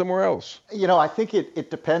he'll be somewhere else? I think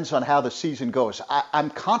it depends on how the season goes.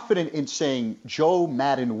 I'm confident in saying Joe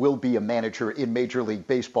Maddon will be a manager in Major League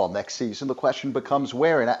Baseball next season. The question becomes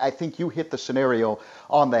where, and I think you hit the scenario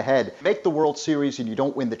on the head. Make the World Series and you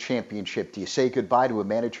don't win the championship. Do you say goodbye to a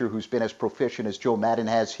manager who's been as proficient as Joe Maddon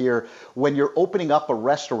has here? When you're opening up a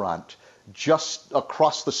restaurant just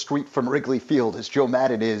across the street from Wrigley Field, as Joe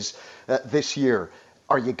Maddon is this year,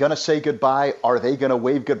 are you going to say goodbye? Are they going to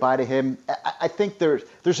wave goodbye to him? I think there's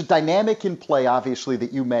a dynamic in play, obviously,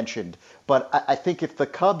 that you mentioned. But I think if the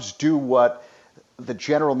Cubs do what the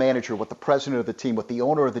general manager, what the president of the team, what the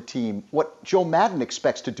owner of the team, what Joe Maddon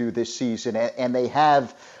expects to do this season, and they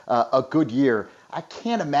have a good year, I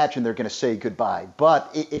can't imagine they're going to say goodbye.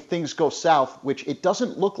 But if things go south, which it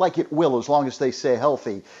doesn't look like it will as long as they stay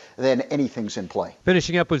healthy, then anything's in play.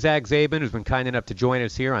 Finishing up with Zach Zabin, who's been kind enough to join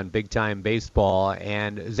us here on Big Time Baseball.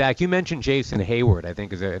 And Zach, you mentioned Jason Hayward, I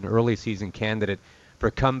think, is an early season candidate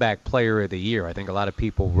for Comeback Player of the Year. I think a lot of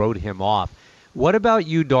people wrote him off. What about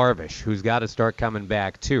Yu Darvish, who's got to start coming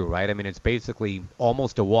back too, right? I mean, it's basically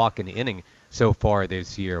almost a walk-in inning so far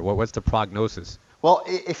this year. What's the prognosis? Well,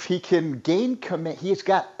 if he can gain command, he's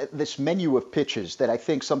got this menu of pitches that I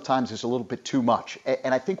think sometimes is a little bit too much.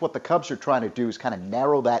 And I think what the Cubs are trying to do is kind of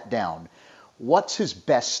narrow that down. What's his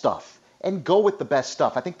best stuff? And go with the best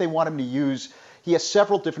stuff. I think they want him to use, he has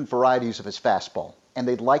several different varieties of his fastball, and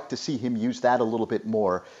they'd like to see him use that a little bit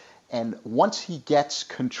more. And once he gets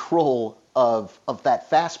control of that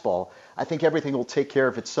fastball, I think everything will take care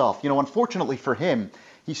of itself. Unfortunately for him,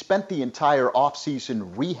 he spent the entire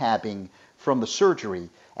offseason rehabbing from the surgery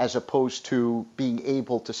as opposed to being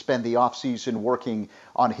able to spend the offseason working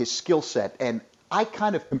on his skill set. And I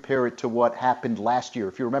kind of compare it to what happened last year.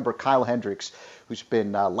 If you remember Kyle Hendricks, who's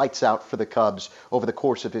been lights out for the Cubs over the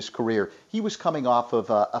course of his career, he was coming off of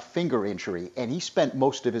a finger injury, and he spent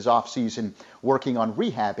most of his offseason working on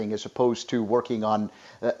rehabbing as opposed to working on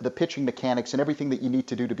the pitching mechanics and everything that you need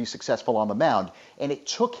to do to be successful on the mound. And it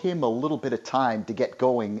took him a little bit of time to get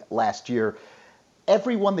going last year.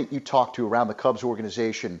 Everyone that you talk to around the Cubs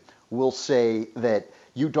organization will say that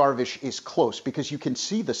Yu Darvish is close because you can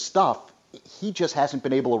see the stuff. He just hasn't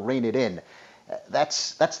been able to rein it in.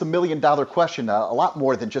 That's the $1 million question, a lot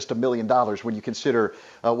more than just $1 million when you consider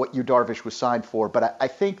what Yu Darvish was signed for. But I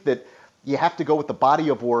think that you have to go with the body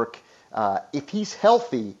of work. If he's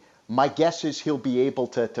healthy, my guess is he'll be able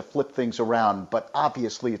to flip things around, but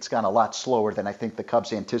obviously it's gone a lot slower than I think the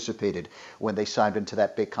Cubs anticipated when they signed into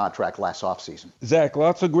that big contract last offseason. Zach,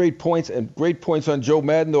 lots of great points, and great points on Joe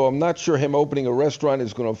Maddon, though I'm not sure him opening a restaurant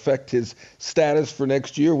is going to affect his status for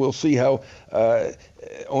next year. We'll see how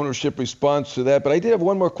ownership responds to that. But I did have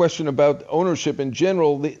one more question about ownership in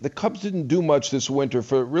general. The Cubs didn't do much this winter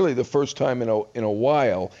for really the first time in a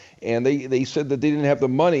while, and they said that they didn't have the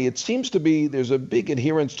money. It seems to be there's a big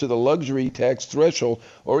adherence to the luxury tax threshold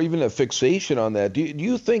or even a fixation on that. Do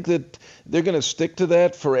you think that they're going to stick to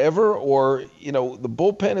that forever? Or, the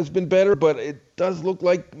bullpen has been better, but it does look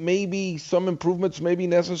like maybe some improvements may be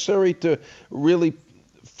necessary to really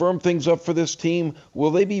firm things up for this team?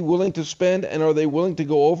 Will they be willing to spend, and are they willing to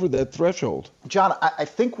go over that threshold? John, I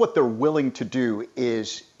think what they're willing to do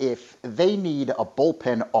is if they need a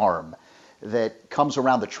bullpen arm that comes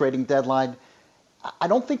around the trading deadline, I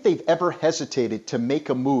don't think they've ever hesitated to make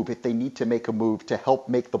a move if they need to make a move to help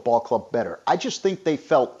make the ball club better. I just think they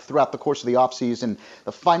felt throughout the course of the offseason,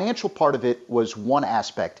 the financial part of it was one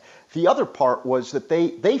aspect. The other part was that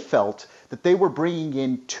they felt that they were bringing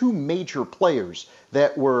in two major players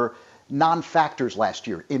that were non-factors last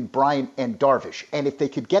year in Bryant and Darvish. And if they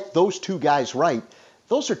could get those two guys right,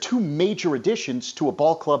 those are two major additions to a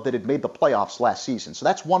ball club that had made the playoffs last season. So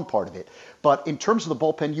that's one part of it. But in terms of the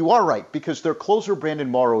bullpen, you are right, because their closer, Brandon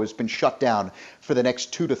Morrow, has been shut down for the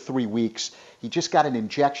next 2 to 3 weeks. He just got an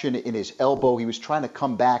injection in his elbow. He was trying to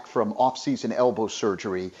come back from off-season elbow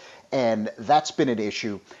surgery, and that's been an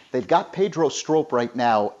issue. They've got Pedro Strop right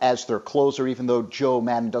now as their closer, even though Joe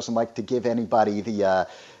Madden doesn't like to give anybody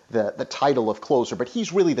the title of closer, but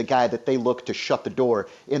he's really the guy that they look to shut the door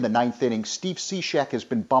in the ninth inning. Steve Cishek has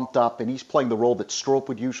been bumped up, and he's playing the role that Strop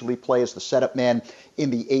would usually play as the setup man in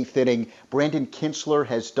the eighth inning. Brandon Kinsler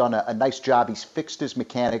has done a nice job. He's fixed his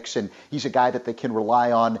mechanics, and he's a guy that they can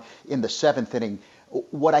rely on in the seventh inning.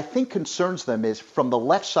 What I think concerns them is from the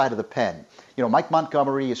left side of the pen. You know, Mike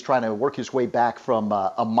Montgomery is trying to work his way back from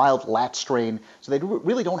a mild lat strain, so they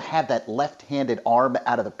really don't have that left-handed arm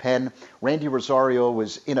out of the pen. Randy Rosario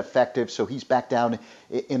was ineffective, so he's back down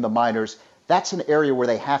in the minors. That's an area where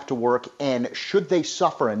they have to work, and should they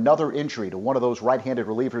suffer another injury to one of those right-handed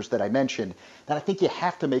relievers that I mentioned, then I think you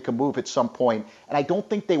have to make a move at some point, and I don't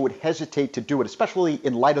think they would hesitate to do it, especially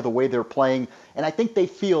in light of the way they're playing, and I think they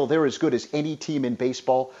feel they're as good as any team in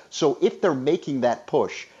baseball, so if they're making that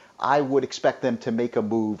push, I would expect them to make a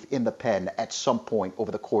move in the pen at some point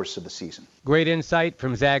over the course of the season. Great insight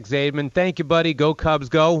from Zach Zaidman. Thank you, buddy. Go Cubs,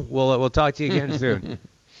 go. We'll talk to you again soon.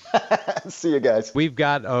 See you guys. We've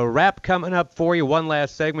got a wrap coming up for you. One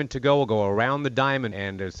last segment to go. We'll go around the diamond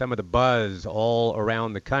and some of the buzz all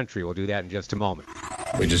around the country. We'll do that in just a moment.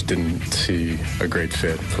 We just didn't see a great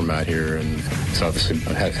fit for Matt here, and he's obviously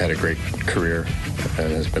had a great career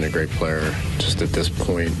and has been a great player. Just at this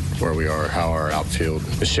point where we are, how our outfield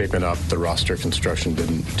is shaping up, the roster construction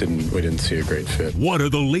we didn't see a great fit. What are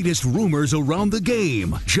the latest rumors around the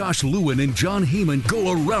game? Josh Lewin and John Heyman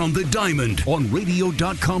go around the diamond on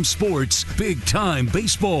Radio.com Sports Big Time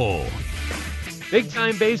Baseball. Big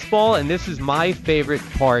Time Baseball, and this is my favorite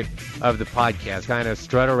part of the podcast. Kind of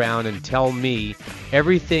strut around and tell me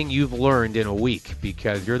everything you've learned in a week,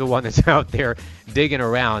 because you're the one that's out there digging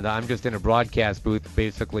around. I'm just in a broadcast booth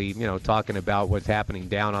basically, talking about what's happening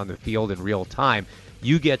down on the field in real time.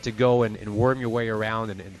 You get to go and worm your way around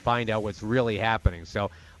and find out what's really happening. So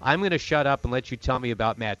I'm going to shut up and let you tell me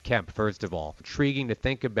about Matt Kemp, first of all. Intriguing to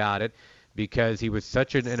think about it because he was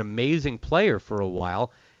such an amazing player for a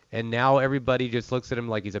while. And now everybody just looks at him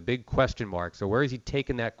like he's a big question mark. So where is he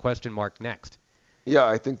taking that question mark next? Yeah,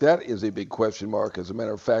 I think that is a big question mark. As a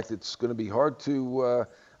matter of fact, it's going to be hard to,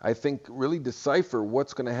 I think, really decipher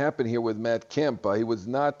what's going to happen here with Matt Kemp. He was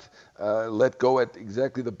not let go at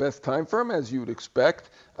exactly the best time for him, as you would expect.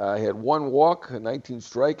 He had 1 walk, 19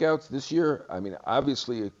 strikeouts this year. I mean,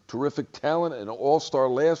 obviously a terrific talent, an all-star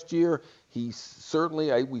last year. He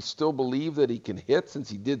certainly, we still believe that he can hit since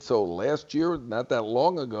he did so last year, not that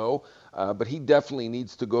long ago. But he definitely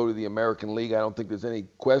needs to go to the American League. I don't think there's any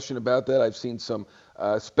question about that. I've seen some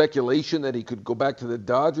speculation that he could go back to the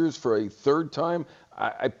Dodgers for a third time.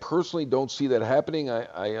 I personally don't see that happening.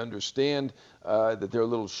 I understand that they're a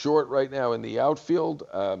little short right now in the outfield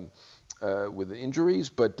with the injuries,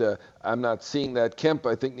 but I'm not seeing that. Kemp,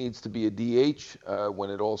 I think, needs to be a DH when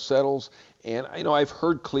it all settles. And, I've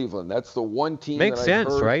heard Cleveland. That's the one team Makes that sense,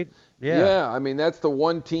 I've heard. Right? Yeah, I mean, that's the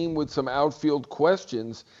one team with some outfield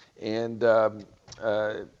questions. And,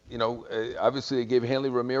 obviously they gave Hanley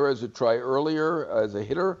Ramirez a try earlier as a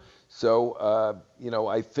hitter. So,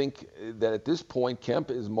 I think that at this point, Kemp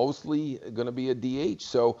is mostly going to be a DH.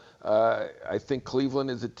 So I think Cleveland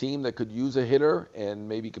is a team that could use a hitter and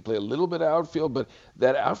maybe could play a little bit of outfield. But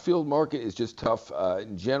that outfield market is just tough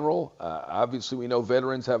in general. Obviously, we know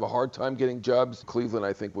veterans have a hard time getting jobs. Cleveland,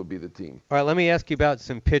 I think, would be the team. All right, let me ask you about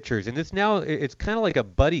some pitchers. And this now, it's kind of like a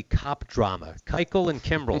buddy cop drama. Keuchel and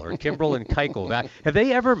Kimbrel, or Kimbrel and Keuchel. Have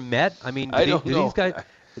they ever met? I mean, I don't know. These guys...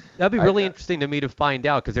 That'd be really interesting to me to find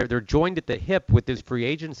out, because they're joined at the hip with this free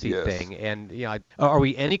agency thing. And are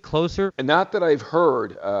we any closer? Not that I've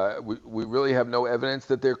heard. We really have no evidence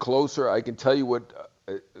that they're closer. I can tell you what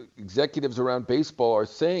executives around baseball are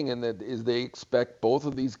saying, and that is they expect both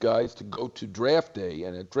of these guys to go to draft day.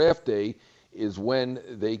 And at draft day is when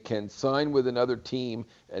they can sign with another team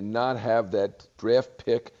and not have that draft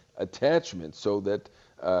pick attachment, so that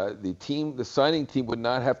the signing team would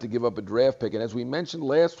not have to give up a draft pick. And as we mentioned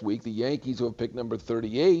last week, the Yankees, who have picked number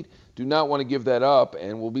 38, do not want to give that up,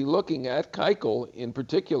 and will be looking at Keuchel in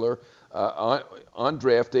particular on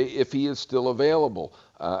draft day if he is still available.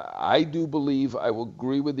 I do believe, I will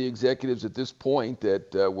agree with the executives at this point,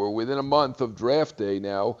 that we're within a month of draft day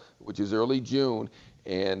now, which is early June,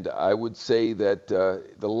 and I would say that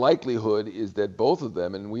the likelihood is that both of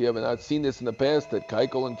them, and we have not seen this in the past, that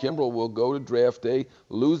Keuchel and Kimbrel will go to draft day,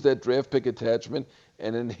 lose that draft pick attachment,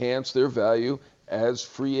 and enhance their value as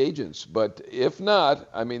free agents. But if not,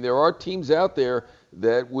 I mean, there are teams out there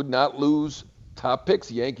that would not lose top picks.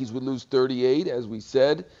 The Yankees would lose 38, as we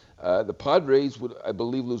said. The Padres would, I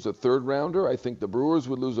believe, lose a third rounder. I think the Brewers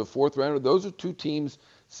would lose a fourth rounder. Those are two teams,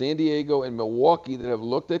 San Diego and Milwaukee, that have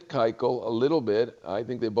looked at Keuchel a little bit. I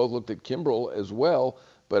think they both looked at Kimbrel as well.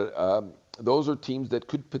 But those are teams that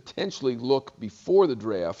could potentially look before the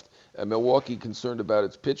draft. Milwaukee concerned about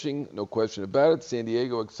its pitching, no question about it. San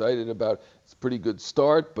Diego excited about its pretty good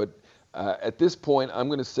start. But at this point, I'm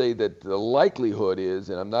going to say that the likelihood is,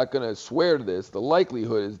 and I'm not going to swear to this, the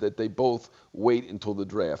likelihood is that they both wait until the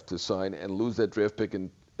draft to sign and lose that draft pick and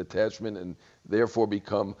attachment, and therefore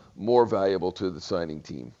become more valuable to the signing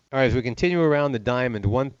team. All right, as we continue around the diamond,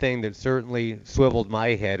 one thing that certainly swiveled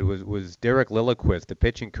my head was Derek Lilliquist, the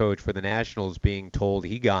pitching coach for the Nationals, being told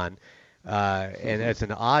he gone. And it's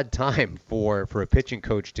an odd time for a pitching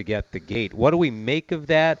coach to get the gate. What do we make of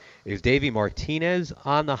that? Is Davey Martinez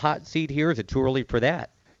on the hot seat here? Is it too early for that?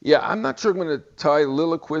 Yeah, I'm not sure I'm going to tie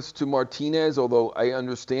Lilliquist to Martinez, although I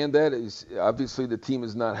understand that. Obviously, the team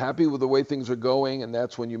is not happy with the way things are going, and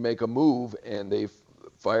that's when you make a move, and they've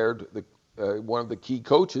fired one of the key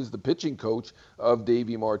coaches, the pitching coach of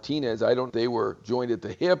Davey Martinez. They were joined at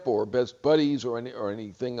the hip or best buddies or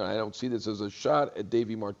anything. I don't see this as a shot at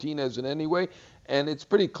Davey Martinez in any way. And it's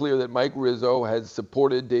pretty clear that Mike Rizzo has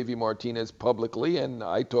supported Davey Martinez publicly, and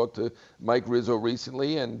I talked to Mike Rizzo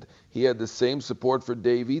recently, and he had the same support for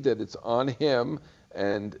Davey, that it's on him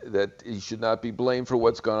and that he should not be blamed for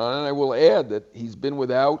what's gone on. And I will add that he's been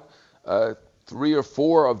without 3 or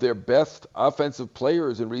 4 of their best offensive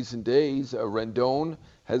players in recent days. Rendon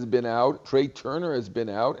has been out, Trey Turner has been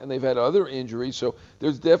out, and they've had other injuries, so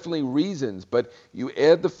there's definitely reasons. But you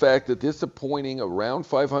add the fact that disappointing around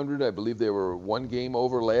 500, I believe they were 1 game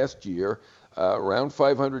over last year, around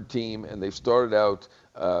 500 team, and they've started out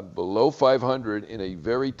below 500 in a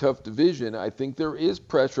very tough division. I think there is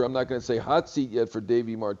pressure. I'm not going to say hot seat yet for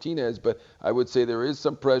Davey Martinez, but I would say there is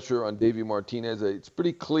some pressure on Davey Martinez. It's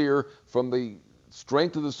pretty clear from the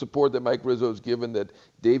strength of the support that Mike Rizzo has given that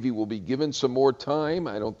Davey will be given some more time.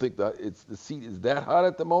 I don't think that the seat is that hot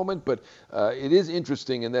at the moment, but it is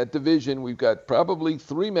interesting in that division. We've got probably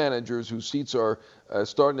 3 managers whose seats are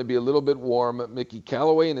starting to be a little bit warm. Mickey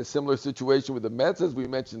Callaway in a similar situation with the Mets, as we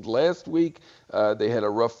mentioned last week. They had a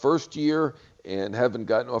rough first year and haven't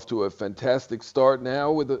gotten off to a fantastic start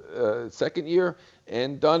now with a second year.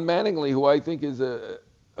 And Don Mattingly, who I think is a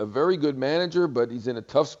very good manager, but he's in a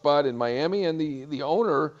tough spot in Miami. And the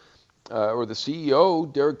owner, or the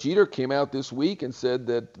CEO, Derek Jeter, came out this week and said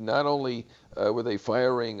that not only were they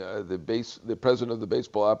firing the president of the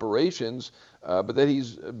baseball operations, but that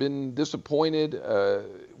he's been disappointed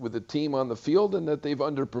with the team on the field and that they've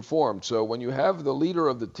underperformed. So when you have the leader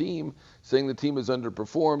of the team saying the team has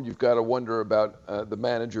underperformed, you've got to wonder about the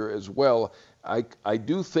manager as well. I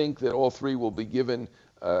do think that all 3 will be given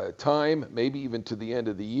time, maybe even to the end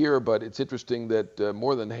of the year, but it's interesting that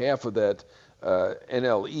more than half of that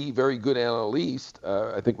NL, very good NL East,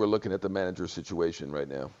 I think we're looking at the manager situation right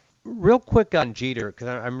now. Real quick on Jeter, because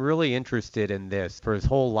I'm really interested in this. For his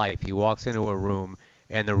whole life, he walks into a room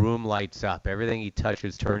and the room lights up. Everything he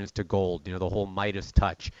touches turns to gold, the whole Midas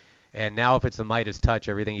touch. And now if it's a Midas touch,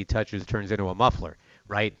 everything he touches turns into a muffler.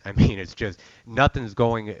 Right? I mean, it's just nothing's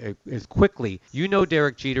going as quickly. You know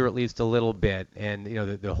Derek Jeter at least a little bit, and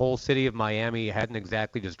the whole city of Miami hadn't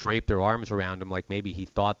exactly just draped their arms around him like maybe he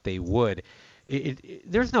thought they would.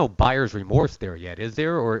 There's no buyer's remorse there yet, is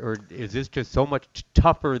there? Or is this just so much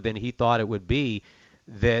tougher than he thought it would be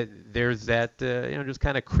that there's that just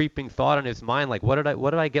kind of creeping thought in his mind, like what did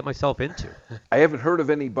I get myself into? I haven't heard of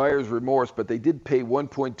any buyer's remorse, but they did pay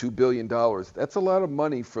 $1.2 billion. That's a lot of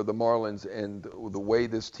money for the Marlins, and the way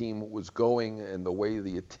this team was going and the way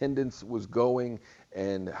the attendance was going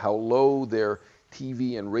and how low their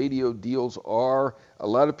TV and radio deals are. A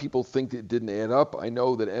lot of people think it didn't add up. I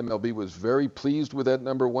know that MLB was very pleased with that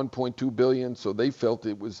number, $1.2 billion, so they felt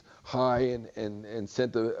it was high and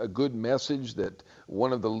sent a good message that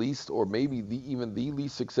one of the least, or maybe even the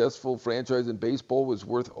least successful franchise in baseball was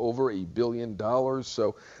worth over $1 billion.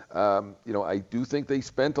 So, I do think they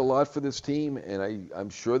spent a lot for this team, and I'm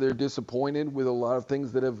sure they're disappointed with a lot of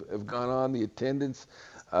things that have gone on. The attendance,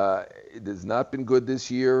 it has not been good this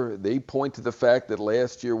year. They point to the fact that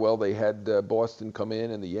last year, they had Boston come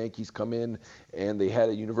in and the Yankees come in, and they had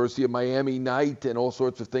a University of Miami night and all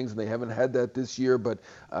sorts of things, and they haven't had that this year. But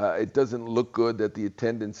it doesn't look good that the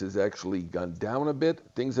attendance has actually gone down a bit.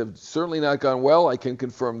 Things have certainly not gone well. I can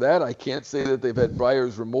confirm that. I can't say that they've had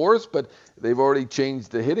buyer's remorse, but they've already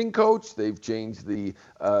changed the hitting coach. They've changed the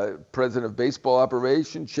president of baseball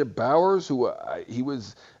operations, Chip Bowers, who he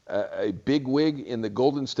was a big wig in the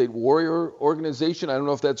Golden State Warrior organization. I don't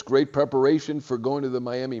know if that's great preparation for going to the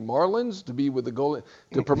Miami Marlins.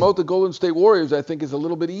 To promote the Golden State Warriors, I think, is a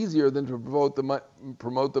little bit easier than to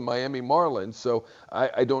promote the Miami Marlins. So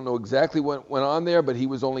I don't know exactly what went on there, but he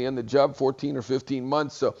was only in the job 14 or 15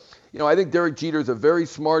 months. So, I think Derek Jeter is a very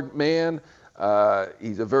smart man.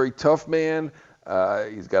 He's a very tough man.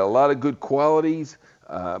 He's got a lot of good qualities,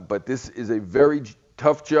 but this is a very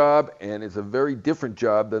tough job, and it's a very different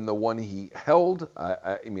job than the one he held.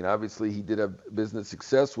 I mean, obviously, he did have business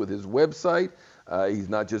success with his website. He's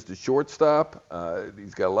not just a shortstop.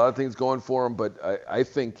 He's got a lot of things going for him, but I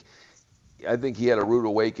think he had a rude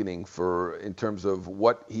awakening in terms of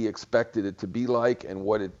what he expected it to be like and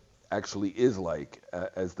what it actually is like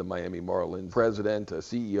as the Miami Marlins president,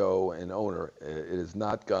 CEO, and owner. It has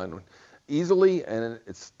not gone easily, and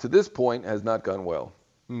it's to this point has not gone well.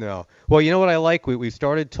 No. Well, you know what I like? We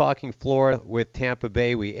started talking Florida with Tampa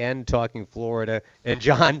Bay. We end talking Florida. And,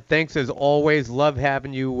 John, thanks as always. Love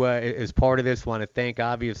having you as part of this. Want to thank,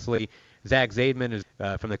 obviously, Zach Zaidman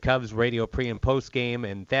from the Cubs radio pre- and post-game,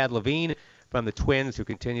 and Thad Levine from the Twins, who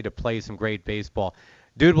continue to play some great baseball.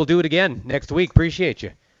 Dude, we'll do it again next week. Appreciate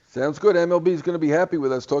you. Sounds good. MLB is going to be happy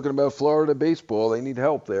with us talking about Florida baseball. They need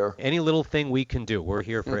help there. Any little thing we can do, we're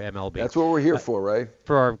here for MLB. That's what we're here for, right?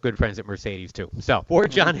 For our good friends at Mercedes, too. So, for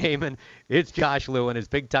John Heyman, it's Josh Lewin. It's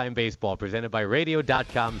Big Time Baseball, presented by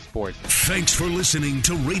Radio.com Sports. Thanks for listening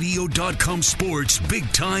to Radio.com Sports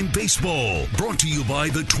Big Time Baseball. Brought to you by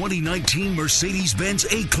the 2019 Mercedes-Benz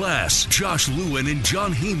A-Class. Josh Lewin and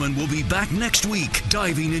John Heyman will be back next week,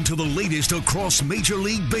 diving into the latest across Major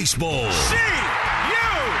League Baseball.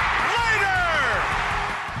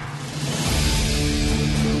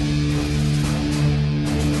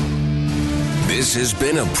 This has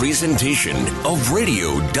been a presentation of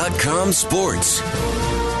Radio.com Sports.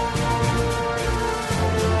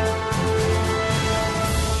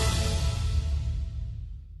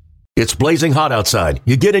 It's blazing hot outside.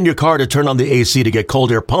 You get in your car to turn on the AC to get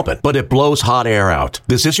cold air pumping, but it blows hot air out.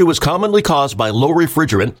 This issue is commonly caused by low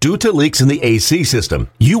refrigerant due to leaks in the AC system.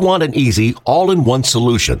 You want an easy, all-in-one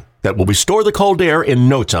solution that will restore the cold air in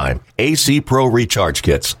no time. AC Pro Recharge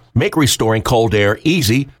Kits make restoring cold air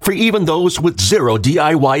easy for even those with zero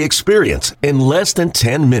DIY experience in less than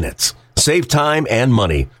 10 minutes. Save time and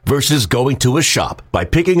money versus going to a shop by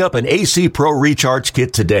picking up an AC Pro Recharge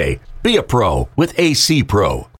Kit today. Be a pro with AC Pro.